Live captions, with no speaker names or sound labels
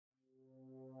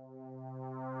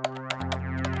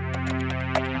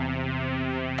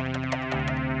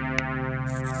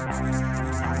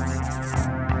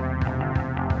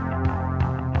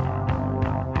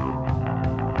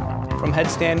From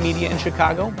Headstand Media in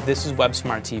Chicago, this is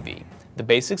WebSmart TV, the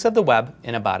basics of the web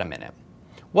in about a minute.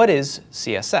 What is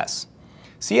CSS?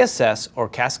 CSS, or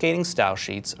Cascading Style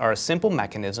Sheets, are a simple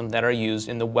mechanism that are used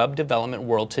in the web development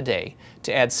world today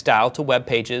to add style to web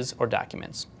pages or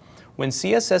documents. When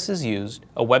CSS is used,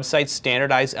 a website's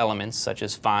standardized elements such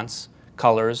as fonts,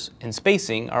 colors, and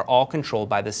spacing are all controlled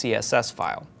by the CSS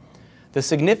file. The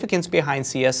significance behind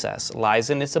CSS lies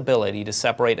in its ability to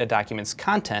separate a document's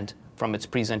content from its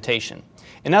presentation.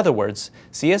 In other words,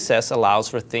 CSS allows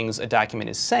for things a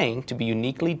document is saying to be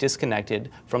uniquely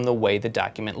disconnected from the way the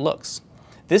document looks.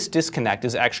 This disconnect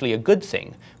is actually a good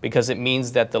thing because it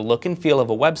means that the look and feel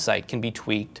of a website can be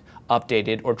tweaked,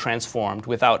 updated, or transformed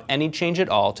without any change at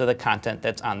all to the content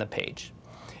that's on the page.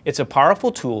 It's a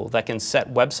powerful tool that can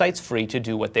set websites free to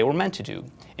do what they were meant to do,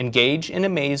 engage and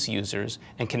amaze users,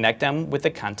 and connect them with the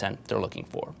content they're looking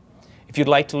for. If you'd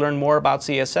like to learn more about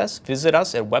CSS, visit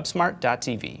us at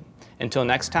websmart.tv. Until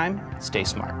next time, stay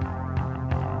smart.